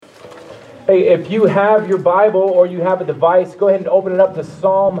Hey, if you have your Bible or you have a device, go ahead and open it up to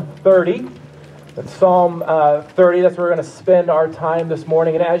Psalm 30. That's Psalm 30. That's where we're going to spend our time this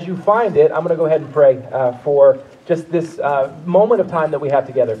morning. And as you find it, I'm going to go ahead and pray for just this moment of time that we have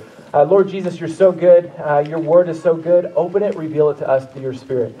together. Lord Jesus, you're so good. Your word is so good. Open it, reveal it to us through your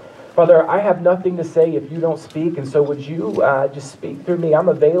Spirit. Father, I have nothing to say if you don't speak, and so would you just speak through me? I'm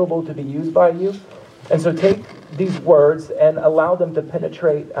available to be used by you. And so take these words and allow them to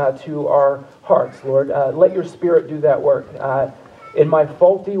penetrate to our hearts, Lord. Let your Spirit do that work. In my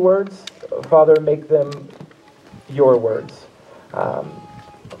faulty words, Father, make them your words.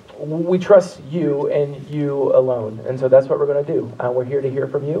 We trust you and you alone. And so that's what we're going to do. We're here to hear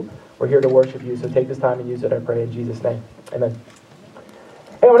from you. We're here to worship you. So take this time and use it, I pray, in Jesus' name. Amen.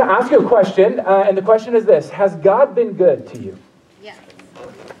 Hey, I'm going to ask you a question. And the question is this. Has God been good to you? Yes.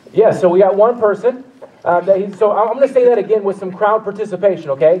 Yeah, so we got one person. So I'm going to say that again with some crowd participation,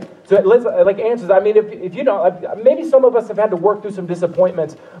 okay? So let's answers. I mean, if you don't, maybe some of us have had to work through some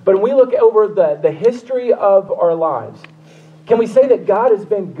disappointments, but when we look over the history of our lives, can we say that God has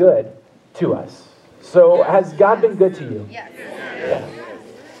been good to us? So has God been good to you? Yes. Yeah.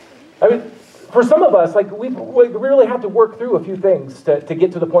 I mean, for some of us, we really have to work through a few things to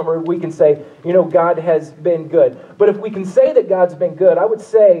get to the point where we can say, God has been good. But if we can say that God's been good, I would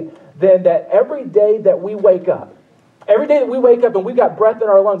say then that every day that we wake up and we've got breath in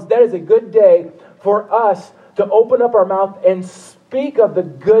our lungs, that is a good day for us to open up our mouth and speak of the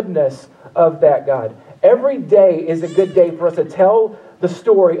goodness of that God. Every day is a good day for us to tell the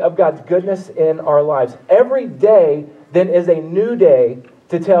story of God's goodness in our lives. Every day then is a new day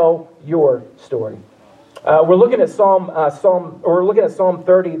to tell your story. We're looking at Psalm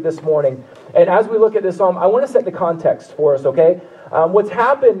 30 this morning, and as we look at this psalm, I want to set the context for us. Okay, what's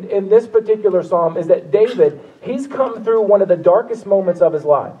happened in this particular psalm is that David, he's come through one of the darkest moments of his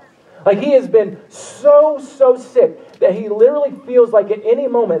life. He has been so sick that he literally feels like at any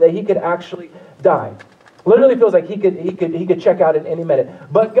moment that he could actually die. Literally feels like he could check out at any minute.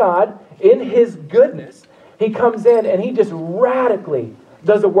 But God, in His goodness, He comes in and He just radically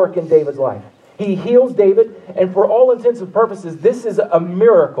does a work in David's life. He heals David, and for all intents and purposes, this is a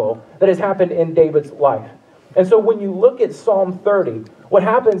miracle that has happened in David's life. And so when you look at Psalm 30, what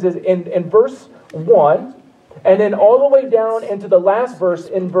happens is in verse 1, and then all the way down into the last verse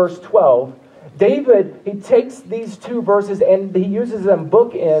in verse 12, David, he takes these two verses and he uses them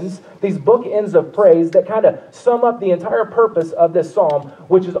these bookends of praise that kind of sum up the entire purpose of this psalm,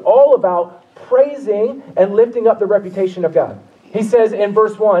 which is all about praising and lifting up the reputation of God. He says in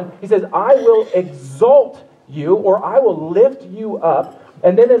verse 1, he says, I will exalt you, or I will lift you up.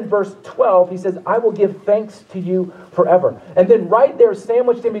 And then in verse 12, he says, I will give thanks to you forever. And then right there,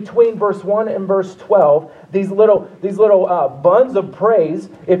 sandwiched in between verse 1 and verse 12, these little buns of praise,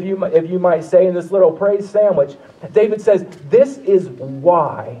 if you might say, in this little praise sandwich, David says, this is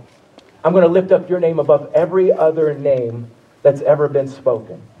why I'm going to lift up your name above every other name that's ever been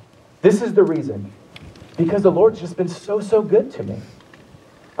spoken. This is the reason. Because the Lord's just been so good to me.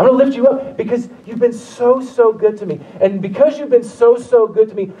 I'm going to lift you up because you've been so good to me. And because you've been so good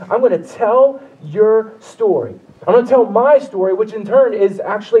to me, I'm going to tell your story. I'm going to tell my story, which in turn is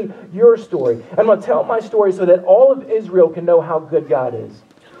actually your story. I'm going to tell my story so that all of Israel can know how good God is.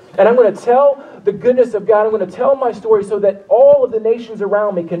 And I'm going to tell the goodness of God. I'm going to tell my story so that all of the nations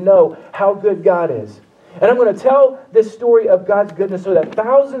around me can know how good God is. And I'm going to tell this story of God's goodness so that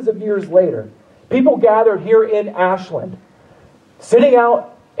thousands of years later, people gathered here in Ashland, sitting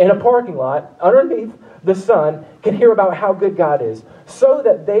out in a parking lot underneath the sun, can hear about how good God is, so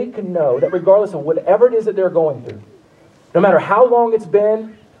that they can know that regardless of whatever it is that they're going through, no matter how long it's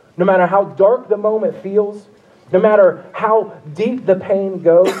been, no matter how dark the moment feels, no matter how deep the pain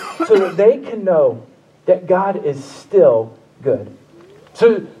goes, so that they can know that God is still good.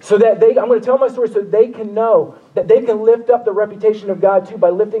 So that I'm going to tell my story so they can know that they can lift up the reputation of God too by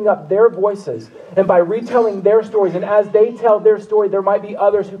lifting up their voices and by retelling their stories. And as they tell their story, there might be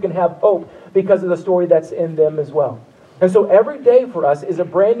others who can have hope because of the story that's in them as well. And so every day for us is a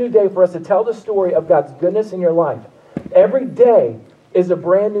brand new day for us to tell the story of God's goodness in your life. Every day is a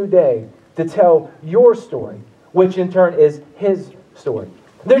brand new day to tell your story, which in turn is His story.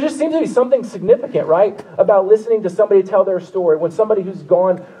 There just seems to be something significant, right, about listening to somebody tell their story when somebody who's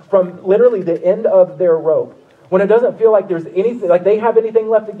gone from literally the end of their rope, when it doesn't feel like there's anything, like they have anything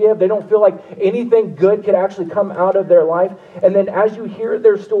left to give, they don't feel like anything good could actually come out of their life. And then as you hear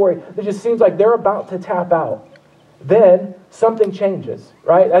their story, it just seems like they're about to tap out. Then something changes,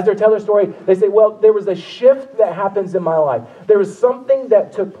 right? As they tell their story, they say, well, there was a shift that happens in my life. There was something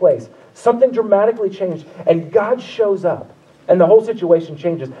that took place. Something dramatically changed. And God shows up. And the whole situation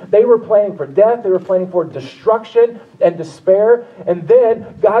changes. They were planning for death. They were planning for destruction and despair. And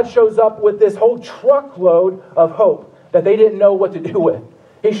then God shows up with this whole truckload of hope that they didn't know what to do with.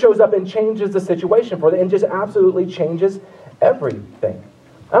 He shows up and changes the situation for them and just absolutely changes everything.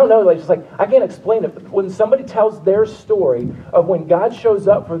 I don't know, I can't explain it. But when somebody tells their story of when God shows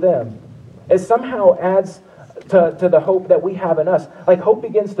up for them, it somehow adds to the hope that we have in us. Like hope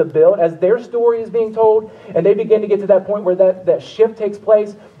begins to build as their story is being told, and they begin to get to that point where that shift takes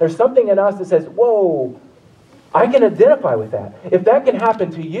place. There's something in us that says, whoa, I can identify with that. If that can happen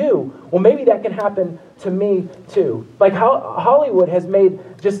to you, well, maybe that can happen to me too. Like how Hollywood has made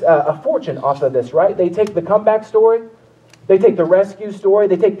just a fortune off of this, right? They take the comeback story, they take the rescue story,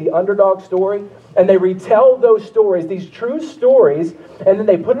 they take the underdog story, and they retell those stories, these true stories, and then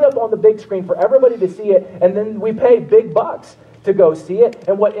they put it up on the big screen for everybody to see it, and then we pay big bucks to go see it.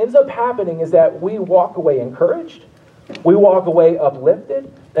 And what ends up happening is that we walk away encouraged, we walk away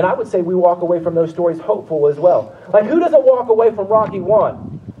uplifted, and I would say we walk away from those stories hopeful as well. Like who doesn't walk away from Rocky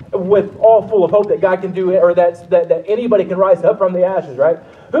 1 with all full of hope that God can do it, or that anybody can rise up from the ashes, right?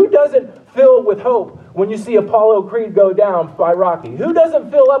 Who doesn't fill with hope when you see Apollo Creed go down by Rocky? Who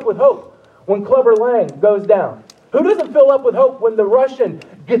doesn't fill up with hope when Clubber Lang goes down? Who doesn't fill up with hope when the Russian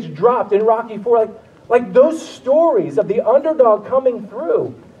gets dropped in Rocky 4? Like those stories of the underdog coming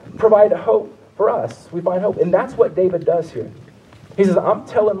through provide hope for us. We find hope. And that's what David does here. He says, I'm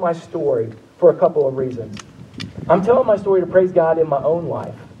telling my story for a couple of reasons. I'm telling my story to praise God in my own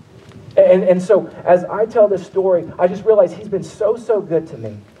life. And so as I tell this story, I just realize he's been so good to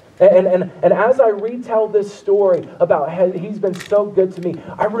me. And as I retell this story about how he's been so good to me,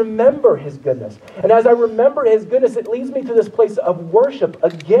 I remember his goodness. And as I remember his goodness, it leads me to this place of worship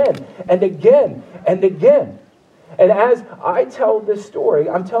again and again and again. And as I tell this story,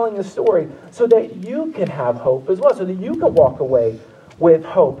 I'm telling this story so that you can have hope as well, so that you can walk away with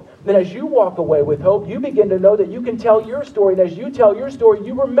hope. Then as you walk away with hope, you begin to know that you can tell your story. And as you tell your story,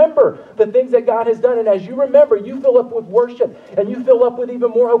 you remember the things that God has done. And as you remember, you fill up with worship. And you fill up with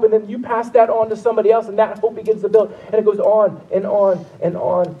even more hope. And then you pass that on to somebody else. And that hope begins to build. And it goes on and on and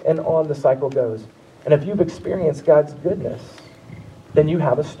on and on the cycle goes. And if you've experienced God's goodness, then you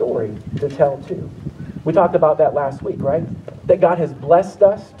have a story to tell too. We talked about that last week, right? That God has blessed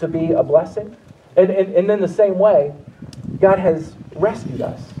us to be a blessing. And in the same way, God has rescued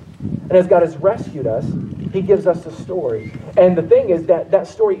us. And as God has rescued us, he gives us a story. And the thing is that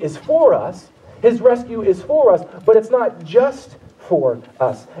story is for us. His rescue is for us, but it's not just for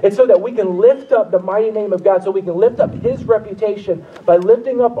us. It's so that we can lift up the mighty name of God, so we can lift up his reputation by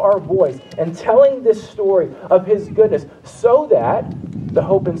lifting up our voice and telling this story of his goodness so that the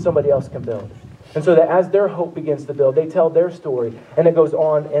hope in somebody else can build. And so that as their hope begins to build, they tell their story, and it goes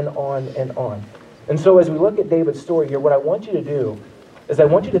on and on and on. And so as we look at David's story here, what I want you to do is I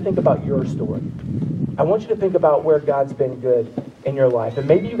want you to think about your story. I want you to think about where God's been good in your life. And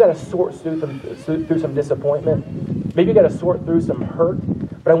maybe you got to sort through some disappointment. Maybe you got to sort through some hurt.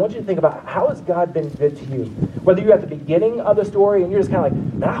 But I want you to think about, how has God been good to you? Whether you're at the beginning of the story and you're just kind of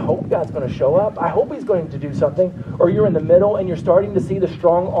like, man, I hope God's going to show up. I hope he's going to do something. Or you're in the middle and you're starting to see the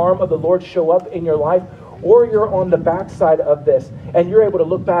strong arm of the Lord show up in your life. Or you're on the backside of this and you're able to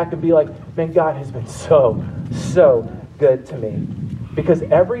look back and be like, man, God has been so good to me. Because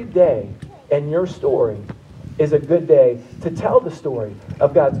every day in your story is a good day to tell the story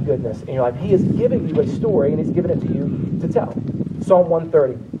of God's goodness in your life. He is giving you a story, and he's given it to you to tell. Psalm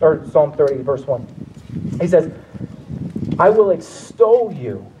 30, verse 1. He says, I will extol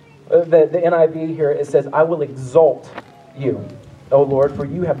you. The NIV here, it says, I will exalt you, O Lord, for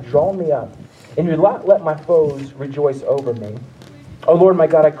you have drawn me up, and you not let my foes rejoice over me. O Lord, my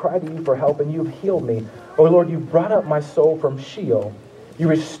God, I cry to you for help, and you have healed me. O Lord, you brought up my soul from Sheol. You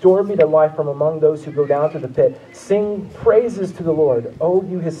restored me to life from among those who go down to the pit. Sing praises to the Lord, O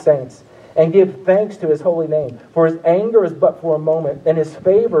you his saints, and give thanks to his holy name. For his anger is but for a moment, and his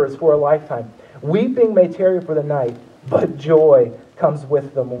favor is for a lifetime. Weeping may tarry for the night, but joy comes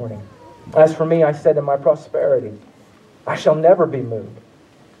with the morning. As for me, I said in my prosperity, I shall never be moved.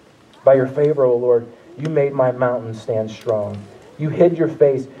 By your favor, O Lord, you made my mountain stand strong. You hid your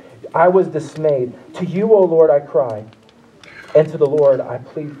face. I was dismayed. To you, O Lord, I cry. And to the Lord I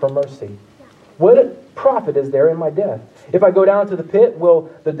plead for mercy. What profit is there in my death? If I go down to the pit,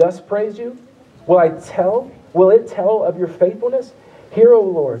 will the dust praise you? Will it tell of your faithfulness? Hear, O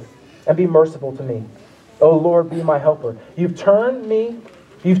Lord, and be merciful to me. O Lord, be my helper. You've turned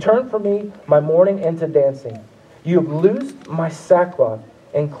for me my mourning into dancing. You have loosed my sackcloth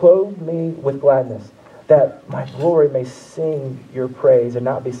and clothed me with gladness, that my glory may sing your praise and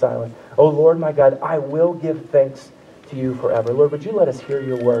not be silent. O Lord, my God, I will give thanks to you forever. Lord, would you let us hear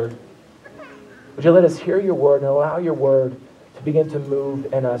your word? Would you let us hear your word and allow your word to begin to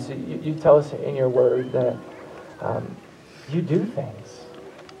move in us? You tell us in your word that you do things.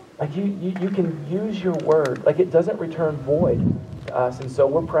 Like you can use your word. Like it doesn't return void to us. And so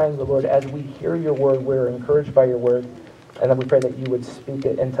we're praying, the Lord, as we hear your word, we're encouraged by your word. And then we pray that you would speak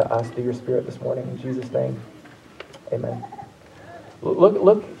it into us through your Spirit this morning. In Jesus' name, amen.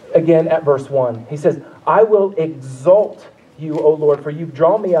 Look again at verse 1. He says, I will exalt you, O Lord, for you've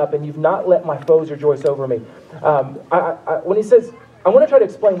drawn me up and you've not let my foes rejoice over me. When he says, I want to try to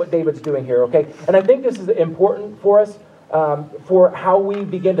explain what David's doing here, okay? And I think this is important for us, for how we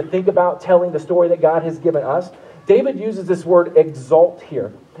begin to think about telling the story that God has given us. David uses this word exalt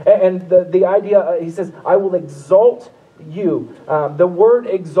here. And the idea, he says, I will exalt you. The word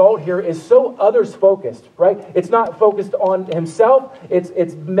exalt here is so others focused, right? It's not focused on himself.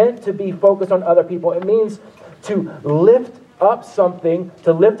 It's meant to be focused on other people. It means to lift up something,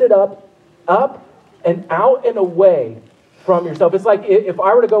 to lift it up and out and away from yourself. It's like if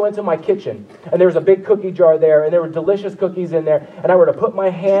I were to go into my kitchen and there was a big cookie jar there and there were delicious cookies in there and I were to put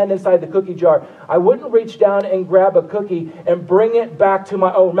my hand inside the cookie jar, I wouldn't reach down and grab a cookie and bring it back to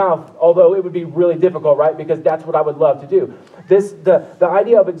my own mouth, although it would be really difficult, right? Because that's what I would love to do. The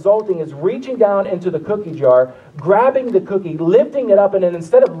idea of exalting is reaching down into the cookie jar, grabbing the cookie, lifting it up, and then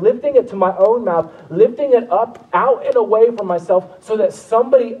instead of lifting it to my own mouth, lifting it up, out and away from myself so that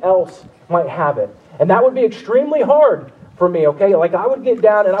somebody else might have it. And that would be extremely hard for me, okay? Like I would get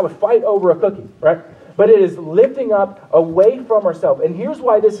down and I would fight over a cookie, right? But it is lifting up away from ourselves. And here's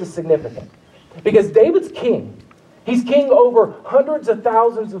why this is significant. Because David's king. He's king over hundreds of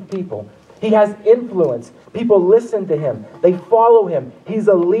thousands of people. He has influence. People listen to him. They follow him. He's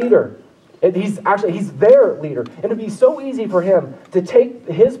a leader. He's their leader. And it'd be so easy for him to take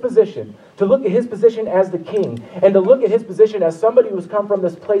his position, to look at his position as the king, and to look at his position as somebody who's come from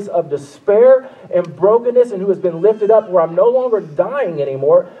this place of despair and brokenness and who has been lifted up where I'm no longer dying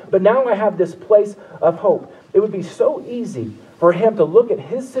anymore, but now I have this place of hope. It would be so easy for him to look at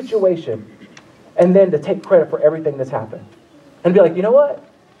his situation and then to take credit for everything that's happened. And be like, you know what?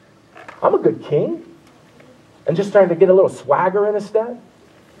 I'm a good king. And just trying to get a little swagger in his step.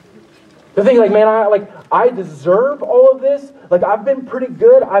 The thing like, man, I deserve all of this. Like, I've been pretty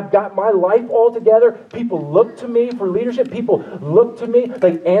good. I've got my life all together. People look to me for leadership. People look to me.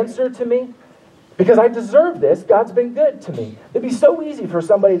 They answer to me. Because I deserve this. God's been good to me. It'd be so easy for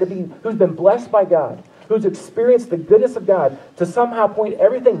somebody who's been blessed by God, who's experienced the goodness of God, to somehow point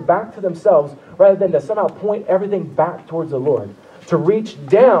everything back to themselves rather than to somehow point everything back towards the Lord. To reach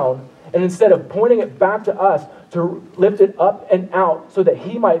down and instead of pointing it back to us, to lift it up and out so that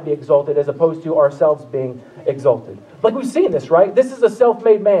he might be exalted as opposed to ourselves being exalted. Like we've seen this, right? This is a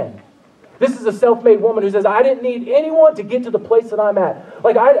self-made man. This is a self-made woman who says, I didn't need anyone to get to the place that I'm at.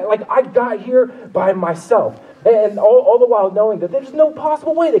 Like I got here by myself. And all the while knowing that there's no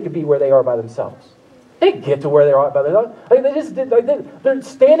possible way they could be where they are by themselves. They get to where they are by themselves. They're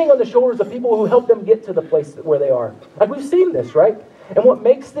standing on the shoulders of people who helped them get to the place where they are. Like we've seen this, right? And what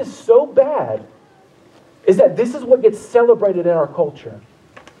makes this so bad is that this is what gets celebrated in our culture.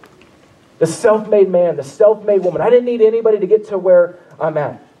 The self-made man, the self-made woman. I didn't need anybody to get to where I'm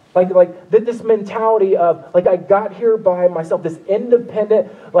at. Like this mentality of, like, I got here by myself, this independent,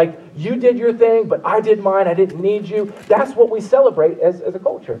 like, you did your thing, but I did mine, I didn't need you. That's what we celebrate as a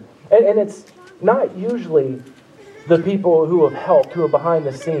culture. And it's not usually the people who have helped, who are behind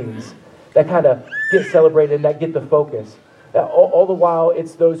the scenes, that kind of get celebrated and that get the focus. All the while,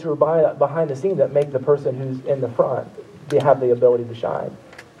 it's those who are behind the scenes that make the person who's in the front have the ability to shine.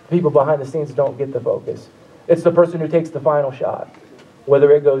 People behind the scenes don't get the focus. It's the person who takes the final shot,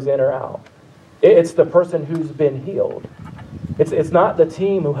 whether it goes in or out. It's the person who's been healed. It's not the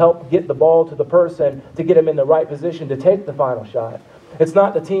team who helped get the ball to the person to get him in the right position to take the final shot. It's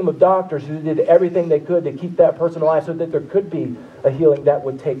not the team of doctors who did everything they could to keep that person alive so that there could be a healing that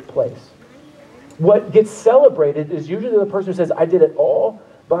would take place. What gets celebrated is usually the person who says, I did it all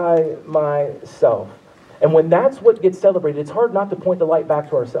by myself. And when that's what gets celebrated, it's hard not to point the light back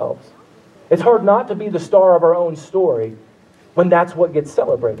to ourselves. It's hard not to be the star of our own story when that's what gets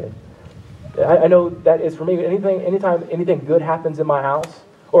celebrated. I know that is for me. Anytime anything good happens in my house,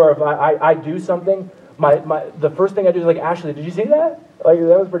 or if I do something, the first thing I do is like, Ashley, did you see that? Like,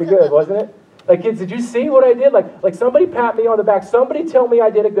 that was pretty good, wasn't it? Like, kids, did you see what I did? Like somebody pat me on the back. Somebody tell me I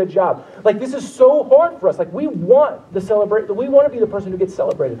did a good job. Like, this is so hard for us. Like, we want we want to be the person who gets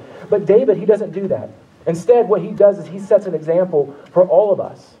celebrated. But David, he doesn't do that. Instead, what he does is he sets an example for all of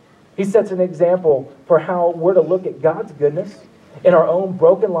us. He sets an example for how we're to look at God's goodness in our own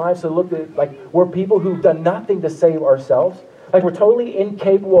broken lives to look at like we're people who've done nothing to save ourselves. Like we're totally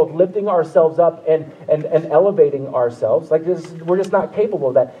incapable of lifting ourselves up and elevating ourselves. Like we're just not capable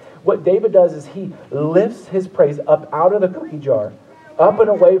of that. What David does is he lifts his praise up out of the cookie jar, up and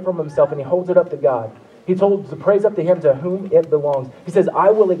away from himself, and he holds it up to God. He told the praise up to him to whom it belongs. He says, I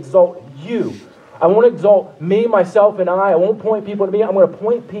will exalt you. I won't exalt me, myself, and I won't point people to me. I'm going to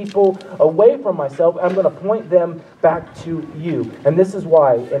point people away from myself. I'm going to point them back to you. And this is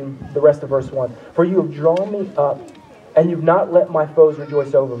why, in the rest of verse 1, for you have drawn me up, and you've not let my foes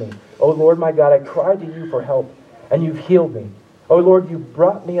rejoice over me. O Lord my God, I cried to you for help, and you've healed me. O Lord, you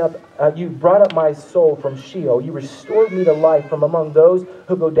brought up my soul from Sheol. You restored me to life from among those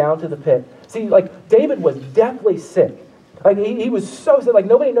who go down to the pit. See, like David was deathly sick. Like he was so sick. Like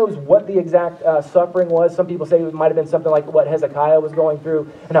nobody knows what the exact suffering was. Some people say it might have been something like what Hezekiah was going through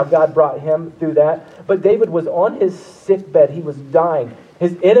and how God brought him through that. But David was on his sick bed. He was dying.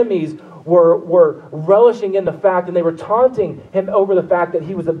 His enemies were relishing in the fact, and they were taunting him over the fact that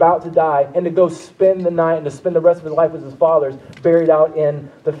he was about to die and to go spend the night and to spend the rest of his life with his fathers buried out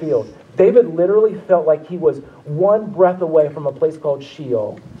in the field. David literally felt like he was one breath away from a place called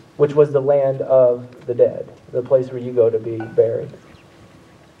Sheol, which was the land of the dead, the place where you go to be buried.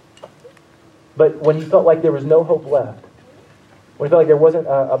 But when he felt like there was no hope left, when he felt like there wasn't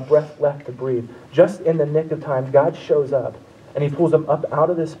a breath left to breathe, just in the nick of time, God shows up. And he pulls him up out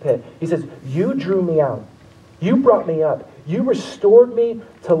of this pit. He says, you drew me out. You brought me up. You restored me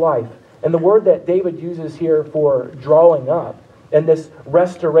to life. And the word that David uses here for drawing up and this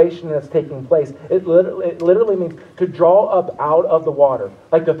restoration that's taking place, it literally means to draw up out of the water.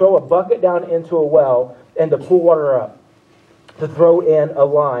 Like to throw a bucket down into a well and to pull water up. To throw in a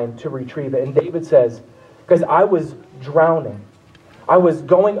line to retrieve it. And David says, because I was drowning. I was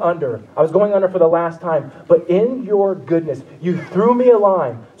going under. I was going under for the last time. But in your goodness, you threw me a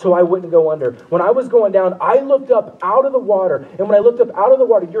line so I wouldn't go under. When I was going down, I looked up out of the water. And when I looked up out of the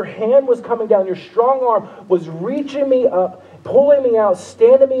water, your hand was coming down. Your strong arm was reaching me up, pulling me out,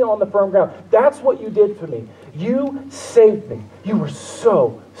 standing me on the firm ground. That's what you did for me. You saved me. You were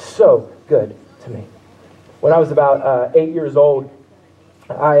so, so good to me. When I was about 8 years old,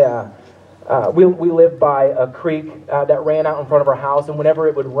 we lived by a creek that ran out in front of our house, and whenever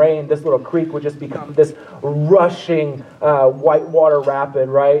it would rain, this little creek would just become this rushing whitewater rapid,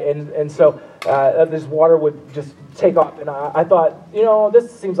 right? And so this water would just take off, and I thought,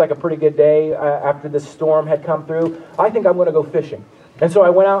 this seems like a pretty good day after this storm had come through. I think I'm going to go fishing. And so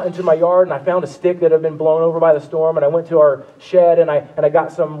I went out into my yard, and I found a stick that had been blown over by the storm, and I went to our shed, and I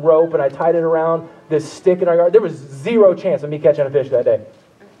got some rope, and I tied it around this stick in our yard. There was zero chance of me catching a fish that day.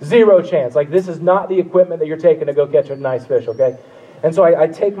 Zero chance. Like, this is not the equipment that you're taking to go catch a nice fish, okay? And so I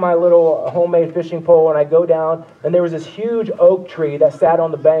take my little homemade fishing pole and I go down, and there was this huge oak tree that sat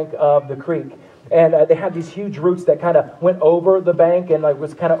on the bank of the creek. And they had these huge roots that kind of went over the bank and like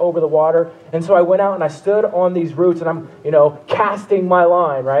was kind of over the water. And so I went out and I stood on these roots, and I'm, casting my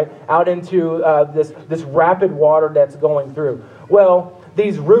line, right, out into this rapid water that's going through. Well,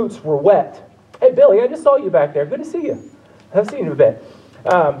 these roots were wet. Hey, Billy, I just saw you back there. Good to see you. I haven't seen you in a bit.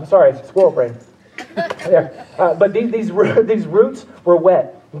 Sorry, squirrel brain. There. But these roots were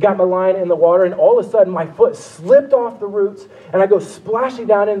wet. Got my line in the water, and all of a sudden my foot slipped off the roots, and I go splashing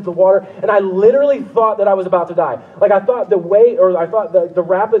down into the water, and I literally thought that I was about to die. Like I thought the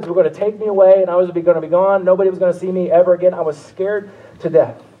rapids were going to take me away, and I was going to be gone. Nobody was going to see me ever again. I was scared to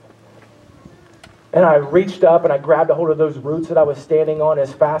death. And I reached up and I grabbed a hold of those roots that I was standing on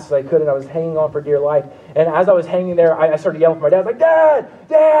as fast as I could, and I was hanging on for dear life. And as I was hanging there, I started yelling for my dad, like,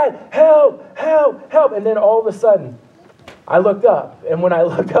 Dad, help, help, help. And then all of a sudden, I looked up. And when I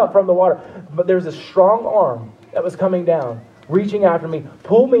looked up from the water, but there was a strong arm that was coming down, reaching after me,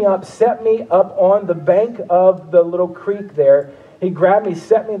 pulled me up, set me up on the bank of the little creek there. He grabbed me,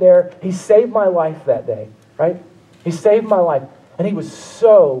 set me there. He saved my life that day, right? He saved my life. And he was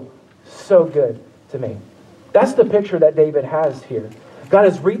so, so good to me. That's the picture that David has here. God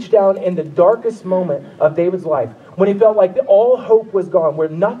has reached down in the darkest moment of David's life, when he felt like all hope was gone, where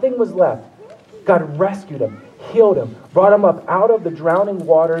nothing was left. God rescued him, healed him, brought him up out of the drowning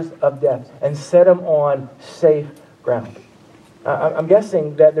waters of death, and set him on safe ground. I'm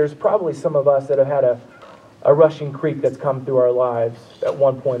guessing that there's probably some of us that have had a rushing creek that's come through our lives at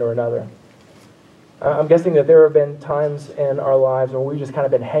one point or another. I'm guessing that there have been times in our lives where we've just kind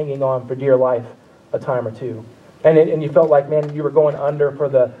of been hanging on for dear life a time or two. And you felt like, man, you were going under for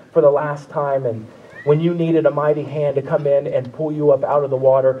the last time, and when you needed a mighty hand to come in and pull you up out of the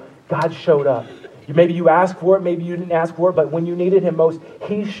water, God showed up. Maybe you asked for it, maybe you didn't ask for it, but when you needed him most,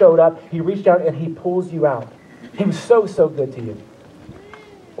 he showed up, he reached out, and he pulls you out. He was so, so good to you.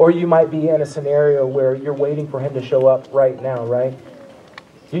 Or you might be in a scenario where you're waiting for him to show up right now, right?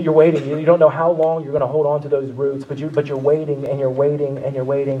 You're waiting. You don't know how long you're going to hold on to those roots, but you're waiting and you're waiting and you're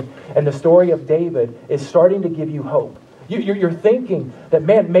waiting. And the story of David is starting to give you hope. You're thinking that,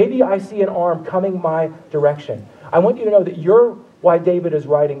 man, maybe I see an arm coming my direction. I want you to know that you're why David is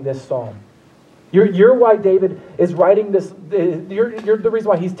writing this psalm. You're why David is writing this. You're the reason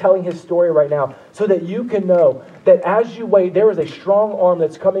why he's telling his story right now, so that you can know that as you wait, there is a strong arm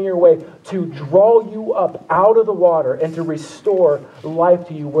that's coming your way to draw you up out of the water and to restore life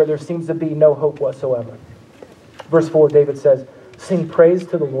to you where there seems to be no hope whatsoever. Verse 4, David says, "Sing praise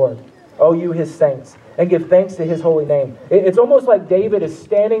to the Lord, O you his saints, and give thanks to his holy name." It's almost like David is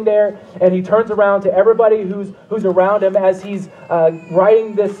standing there and he turns around to everybody who's around him as he's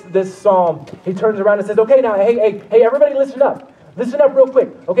writing this psalm. He turns around and says, "Okay, now, hey, everybody listen up. Listen up real quick.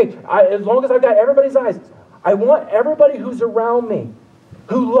 Okay, as long as I've got everybody's eyes, I want everybody who's around me,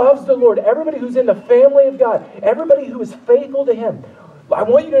 who loves the Lord, everybody who's in the family of God, everybody who is faithful to him. I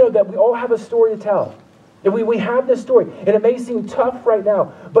want you to know that we all have a story to tell. And we have this story, and it may seem tough right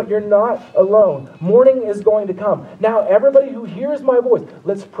now, but you're not alone. Morning is going to come. Now, everybody who hears my voice,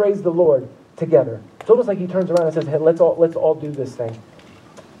 let's praise the Lord together." It's almost like he turns around and says, "Hey, let's all do this thing."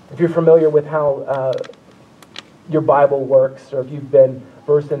 If you're familiar with how your Bible works, or if you've been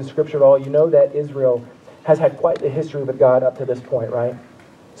versed in Scripture at all, you know that Israel has had quite the history with God up to this point, right?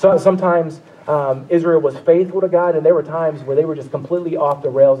 So sometimes Israel was faithful to God, and there were times where they were just completely off the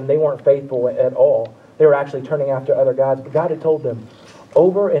rails, and they weren't faithful at all. They were actually turning after other gods. But God had told them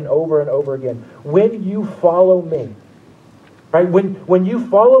over and over and over again, when you follow me, right? When you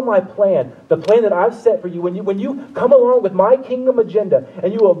follow my plan, the plan that I've set for you, when you come along with my kingdom agenda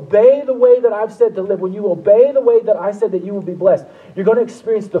and you obey the way that I've said to live, when you obey the way that I said that you will be blessed, you're going to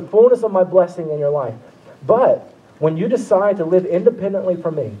experience the fullness of my blessing in your life. But when you decide to live independently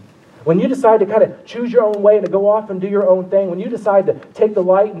from me, when you decide to kind of choose your own way and to go off and do your own thing, when you decide to take the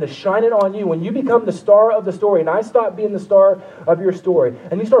light and to shine it on you, when you become the star of the story and I stop being the star of your story,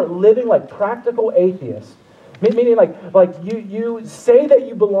 and you start living like practical atheists, meaning like you say that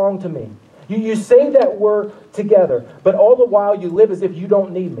you belong to me, you say that we're together, but all the while you live as if you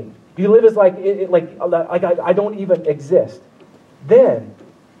don't need me. You live as like I don't even exist. Then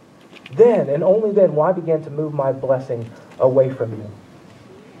and only then will I begin to move my blessing away from you.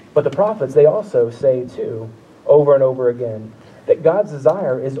 But the prophets, they also say too, over and over again, that God's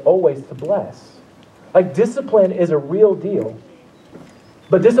desire is always to bless. Like discipline is a real deal.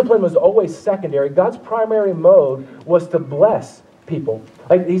 But discipline was always secondary. God's primary mode was to bless people.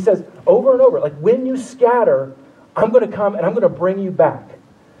 Like he says over and over, like when you scatter, I'm going to come and I'm going to bring you back.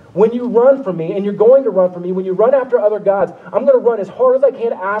 When you run from me, and you're going to run from me, when you run after other gods, I'm going to run as hard as I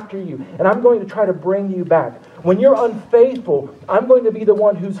can after you, and I'm going to try to bring you back. When you're unfaithful, I'm going to be the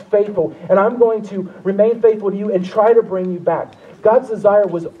one who's faithful, and I'm going to remain faithful to you and try to bring you back. God's desire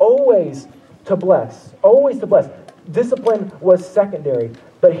was always to bless, always to bless. Discipline was secondary.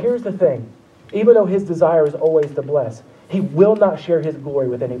 But here's the thing. Even though his desire is always to bless, he will not share his glory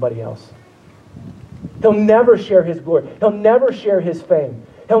with anybody else. He'll never share his glory. He'll never share his fame.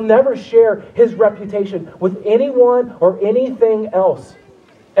 He'll never share his reputation with anyone or anything else.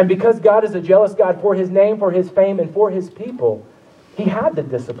 And because God is a jealous God for his name, for his fame, and for his people, he had to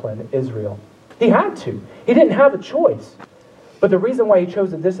discipline Israel. He had to. He didn't have a choice. But the reason why he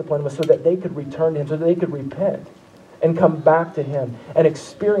chose the discipline was so that they could return to him, so that they could repent and come back to him and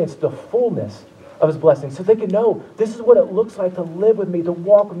experience the fullness of his blessing. So they could know this is what it looks like to live with me, to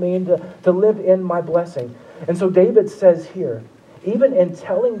walk with me, and to live in my blessing. And so David says here, even in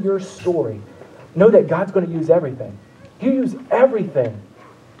telling your story, know that God's going to use everything. He'll use everything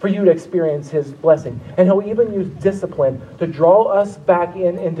for you to experience his blessing. And he'll even use discipline to draw us back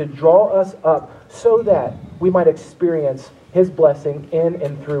in and to draw us up so that we might experience his blessing in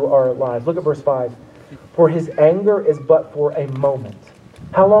and through our lives. Look at verse 5. For his anger is but for a moment.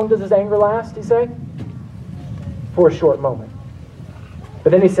 How long does his anger last, he say? For a short moment.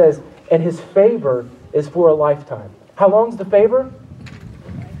 But then he says, and his favor is for a lifetime. How long's the favor?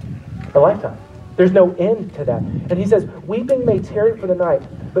 A lifetime. There's no end to that. And he says, weeping may tarry for the night,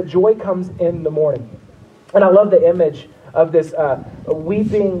 but joy comes in the morning. And I love the image of this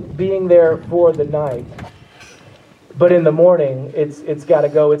weeping being there for the night. But in the morning, it's got to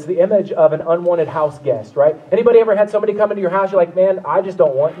go. It's the image of an unwanted house guest, right? Anybody ever had somebody come into your house, you're like, man, I just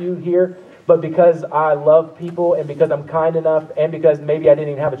don't want you here. But because I love people and because I'm kind enough and because maybe I didn't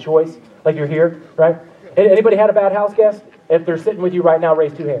even have a choice, like you're here, right? Anybody had a bad house guest? If they're sitting with you right now,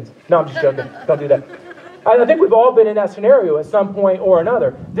 raise 2 hands. No, I'm just joking. Don't do that. I think we've all been in that scenario at some point or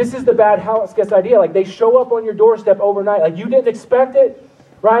another. This is the bad house guest idea. Like they show up on your doorstep overnight. Like you didn't expect it,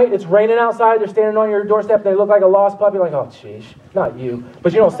 right? It's raining outside. They're standing on your doorstep. They look like a lost puppy. Like, oh, sheesh, not you.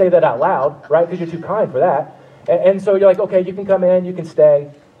 But you don't say that out loud, right? Because you're too kind for that. And so you're like, okay, you can come in. You can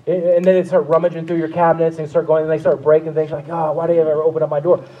stay. And then they start rummaging through your cabinets and start going, and they start breaking things. You're like, oh, why do you ever open up my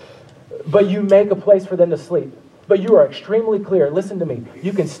door? But you make a place for them to sleep. But you are extremely clear. Listen to me.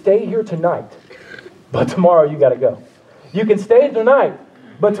 You can stay here tonight, but tomorrow you got to go. You can stay tonight,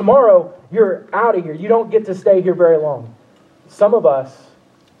 but tomorrow you're out of here. You don't get to stay here very long. Some of us,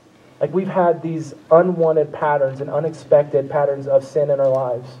 like we've had these unwanted patterns and unexpected patterns of sin in our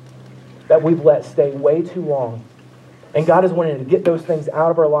lives that we've let stay way too long. And God is wanting to get those things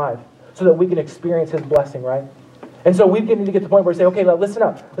out of our life so that we can experience His blessing, right? And so we need to get to the point where we say, okay, now listen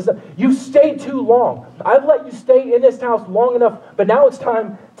up. You stayed too long. I've let you stay in this house long enough, but now it's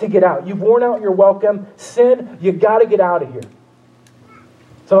time to get out. You've worn out your welcome. Sin, you got to get out of here.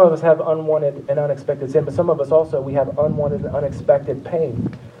 Some of us have unwanted and unexpected sin, but some of us also, we have unwanted and unexpected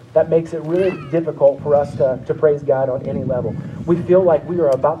pain. That makes it really difficult for us to praise God on any level. We feel like we are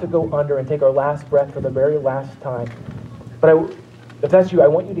about to go under and take our last breath for the very last time. But if that's you, I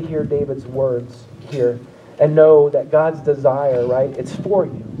want you to hear David's words here. And know that God's desire, right, it's for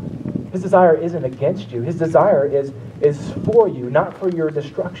you. His desire isn't against you. His desire is for you, not for your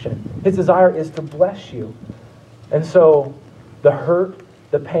destruction. His desire is to bless you. And so the hurt,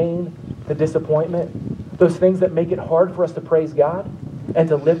 the pain, the disappointment, those things that make it hard for us to praise God and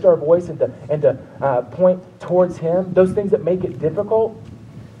to lift our voice and to point towards Him, those things that make it difficult,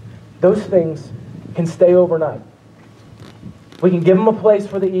 those things can stay overnight. We can give them a place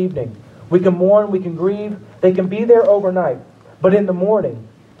for the evening. We can mourn, we can grieve. They can be there overnight. But in the morning,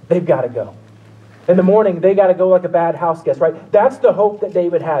 they've got to go. In the morning, they got to go like a bad house guest, right? That's the hope that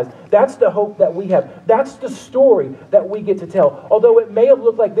David has. That's the hope that we have. That's the story that we get to tell. Although it may have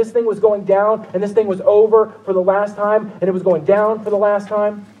looked like this thing was going down and this thing was over for the last time and it was going down for the last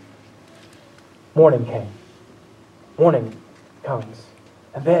time, morning came. Morning comes.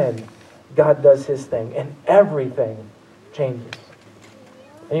 And then God does His thing and everything changes.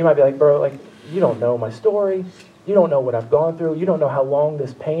 And you might be like, bro, like, you don't know my story. You don't know what I've gone through. You don't know how long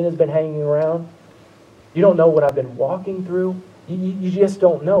this pain has been hanging around. You don't know what I've been walking through. You just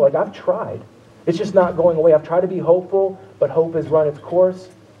don't know. Like, I've tried. It's just not going away. I've tried to be hopeful, but hope has run its course.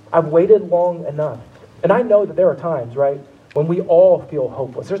 I've waited long enough. And I know that there are times, right, when we all feel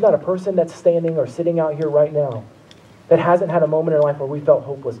hopeless. There's not a person that's standing or sitting out here right now that hasn't had a moment in life where we felt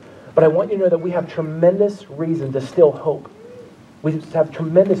hopeless. But I want you to know that we have tremendous reason to still hope. We have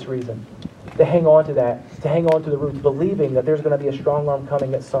tremendous reason to hang on to that, to hang on to the roots, believing that there's going to be a strong arm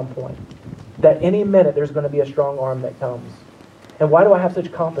coming at some point. That any minute there's going to be a strong arm that comes. And why do I have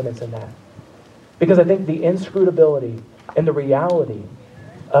such confidence in that? Because I think the inscrutability and the reality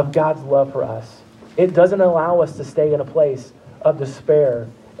of God's love for us, it doesn't allow us to stay in a place of despair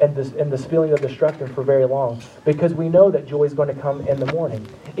and this feeling of destruction for very long. Because we know that joy is going to come in the morning.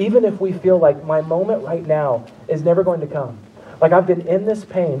 Even if we feel like my moment right now is never going to come. Like I've been in this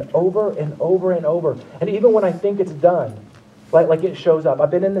pain over and over and over. And even when I think it's done, like it shows up.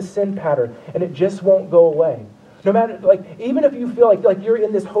 I've been in the sin pattern and it just won't go away. No matter, like, even if you feel like you're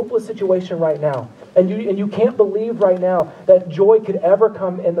in this hopeless situation right now and you can't believe right now that joy could ever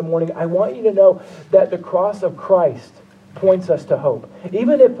come in the morning, I want you to know that the cross of Christ points us to hope.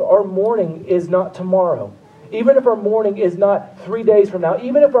 Even if our morning is not tomorrow, even if our morning is not 3 days from now,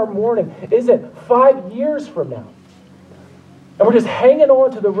 even if our morning isn't 5 years from now, and we're just hanging on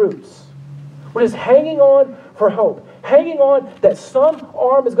to the roots. We're just hanging on for hope. Hanging on that some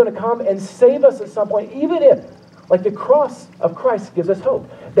arm is going to come and save us at some point. Even if, like the cross of Christ gives us hope.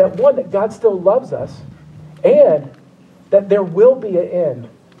 That one, that God still loves us. And that there will be an end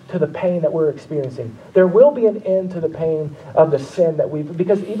to the pain that we're experiencing. There will be an end to the pain of the sin that we've...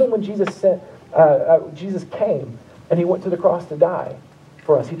 Because even when Jesus came and He went to the cross to die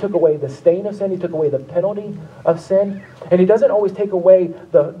for us. He took away the stain of sin. He took away the penalty of sin. And He doesn't always take away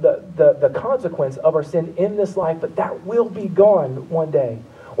the consequence of our sin in this life, but that will be gone one day.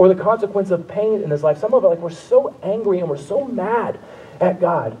 Or the consequence of pain in this life. Some of it, like, we're so angry and we're so mad at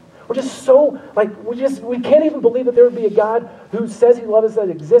God. We're just so, like, we can't even believe that there would be a God who says He loves us that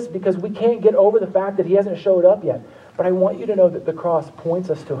exists because we can't get over the fact that He hasn't showed up yet. But I want you to know that the cross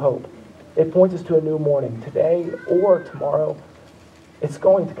points us to hope. It points us to a new morning, today or tomorrow. It's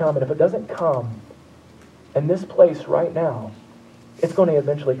going to come, and if it doesn't come in this place right now, it's going to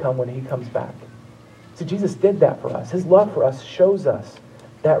eventually come when He comes back. See, Jesus did that for us. His love for us shows us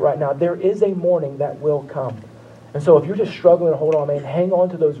that right now. There is a morning that will come. And so if you're just struggling to hold on, man, hang on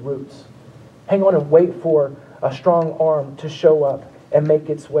to those roots. Hang on and wait for a strong arm to show up and make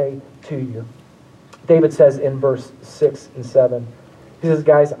its way to you. David says in verse 6 and 7, he says,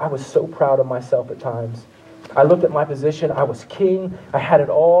 guys, I was so proud of myself at times. I looked at my position. I was king. I had it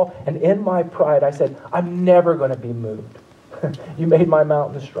all. And in my pride, I said, I'm never going to be moved. You made my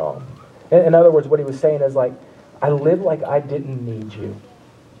mountain strong. In other words, what he was saying is like, I lived like I didn't need you.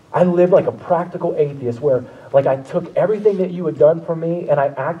 I lived like a practical atheist where like I took everything that you had done for me and I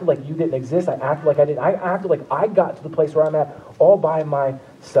acted like you didn't exist. I acted like I didn't. I acted like I got to the place where I'm at all by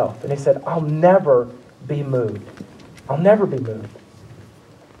myself. And he said, I'll never be moved. I'll never be moved.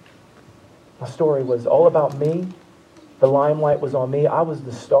 My story was all about me. The limelight was on me. I was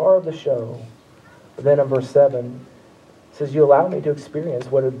the star of the show. But then in verse 7, it says, you allowed me to experience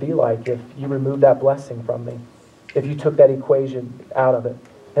what it would be like if you removed that blessing from me, if you took that equation out of it.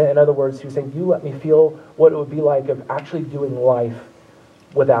 In other words, he was saying, you let me feel what it would be like of actually doing life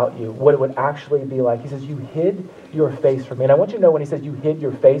without you, what it would actually be like. He says, you hid your face from me. And I want you to know when he says you hid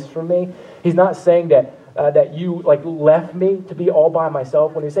your face from me, he's not saying that you like left me to be all by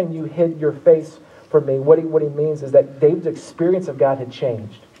myself. When he's saying you hid your face from me, what he means is that David's experience of God had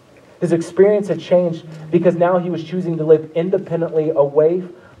changed. His experience had changed because now he was choosing to live independently away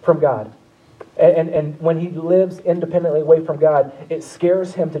from God. And when he lives independently away from God, it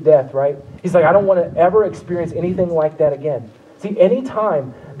scares him to death, right? He's like, I don't want to ever experience anything like that again. See, any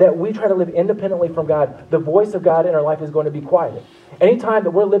time that we try to live independently from God, the voice of God in our life is going to be quiet. Anytime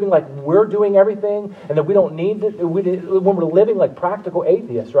that we're living like we're doing everything and that we don't need it, when we're living like practical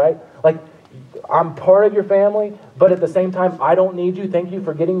atheists, right? Like, I'm part of your family, but at the same time, I don't need you. Thank you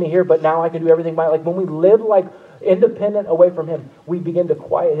for getting me here, but now I can do everything by like when we live like independent away from him, we begin to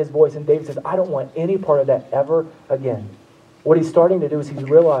quiet his voice. And David says, I don't want any part of that ever again. What he's starting to do is he's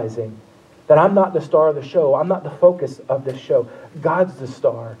realizing that I'm not the star of the show. I'm not the focus of this show. God's the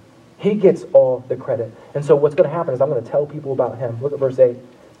star. He gets all the credit. And so what's going to happen is I'm going to tell people about him. Look at verse 8.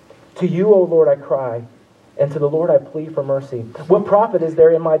 To you, O Lord, I cry, and to the Lord I plead for mercy. What profit is there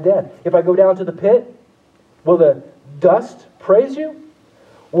in my death? If I go down to the pit, will the dust praise you?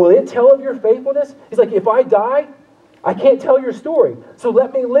 Will it tell of your faithfulness? He's like, if I die, I can't tell your story. So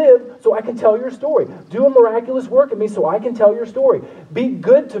let me live so I can tell your story. Do a miraculous work in me so I can tell your story. Be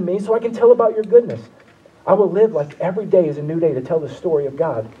good to me so I can tell about your goodness. I will live like every day is a new day to tell the story of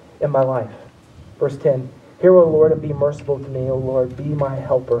God in my life. Verse 10, hear, O Lord, and be merciful to me, O Lord, be my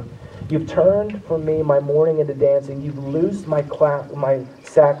helper. You've turned from me my mourning into dancing. You've loosed my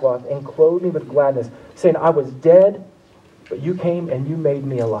sackcloth and clothed me with gladness, saying, I was dead, but you came and you made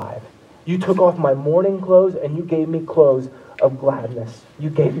me alive. You took off my mourning clothes and you gave me clothes of gladness. You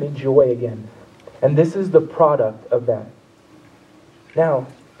gave me joy again. And this is the product of that. Now,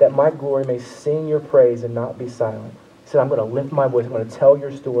 that my glory may sing your praise and not be silent. He said, I'm going to lift my voice. I'm going to tell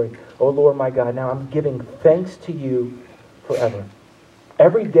your story. Oh, Lord, my God, now I'm giving thanks to you forever.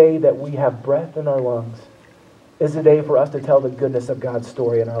 Every day that we have breath in our lungs is a day for us to tell the goodness of God's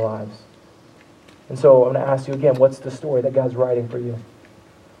story in our lives. And so I'm going to ask you again, what's the story that God's writing for you?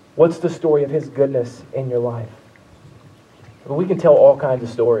 What's the story of his goodness in your life? Well, we can tell all kinds of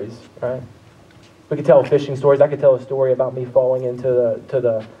stories, right? We could tell fishing stories. I could tell a story about me falling into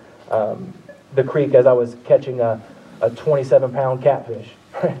the creek as I was catching a 27-pound catfish.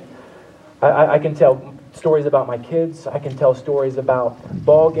 I can tell stories about my kids. I can tell stories about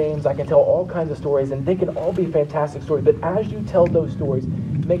ball games. I can tell all kinds of stories, and they can all be fantastic stories. But as you tell those stories,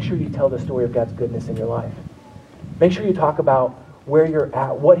 make sure you tell the story of God's goodness in your life. Make sure you talk about where you're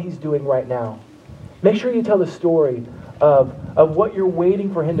at, what he's doing right now. Make sure you tell the story of what you're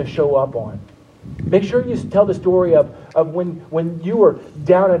waiting for him to show up on. Make sure you tell the story of when you were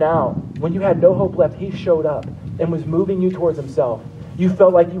down and out, when you had no hope left, he showed up and was moving you towards himself. You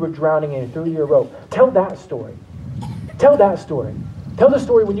felt like you were drowning and he threw you a rope. Tell that story. Tell that story. Tell the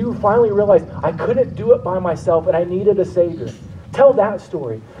story when you finally realized I couldn't do it by myself and I needed a Savior. Tell that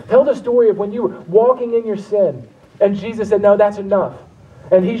story. Tell the story of when you were walking in your sin and Jesus said, no, that's enough.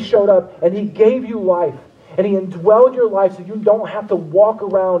 And he showed up and he gave you life. And he indwelled your life so you don't have to walk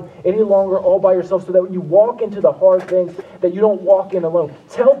around any longer all by yourself, so that when you walk into the hard things, that you don't walk in alone.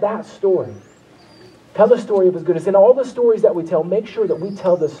 Tell that story. Tell the story of his goodness. And all the stories that we tell, make sure that we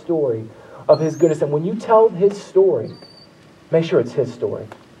tell the story of his goodness. And when you tell his story, make sure it's his story.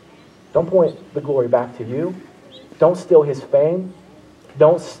 Don't point the glory back to you. Don't steal his fame.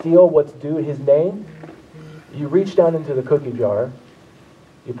 Don't steal what's due his name. You reach down into the cookie jar,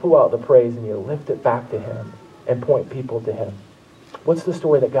 you pull out the praise and you lift it back to him and point people to him. What's the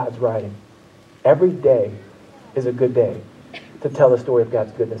story that God's writing? Every day is a good day to tell the story of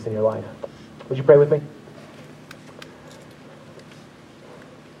God's goodness in your life. Would you pray with me?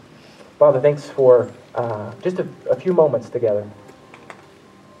 Father, thanks for just a few moments together.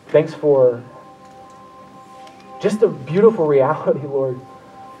 Thanks for just the beautiful reality, Lord,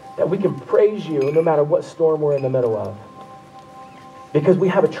 that we can praise you no matter what storm we're in the middle of. Because we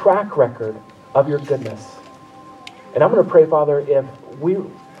have a track record of your goodness. And I'm going to pray, Father,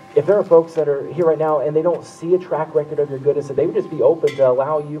 if there are folks that are here right now and they don't see a track record of your goodness, that they would just be open to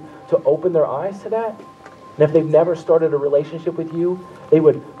allow you to open their eyes to that. And if they've never started a relationship with you, they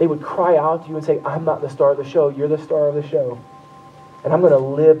would cry out to you and say, I'm not the star of the show, you're the star of the show. And I'm going to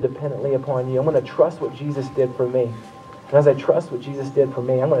live dependently upon you. I'm going to trust what Jesus did for me. And as I trust what Jesus did for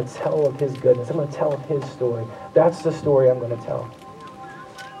me, I'm going to tell of his goodness. I'm going to tell of his story. That's the story I'm going to tell.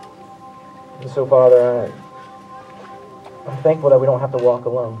 And so, Father, I'm thankful that we don't have to walk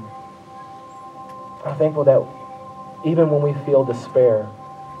alone. I'm thankful that even when we feel despair,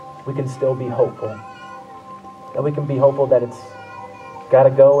 we can still be hopeful. That we can be hopeful that it's got to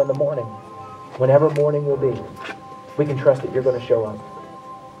go in the morning. Whenever morning will be, we can trust that you're going to show up.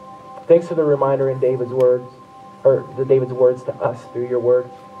 Thanks for the reminder in David's words to us through your word.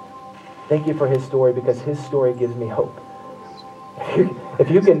 Thank you for his story, because his story gives me hope.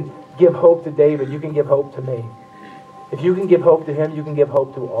 If you can give hope to David, you can give hope to me. If you can give hope to him, you can give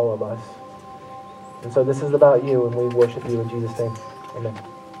hope to all of us. And so this is about you, and we worship you in Jesus' name. Amen.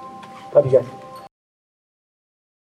 Love you guys.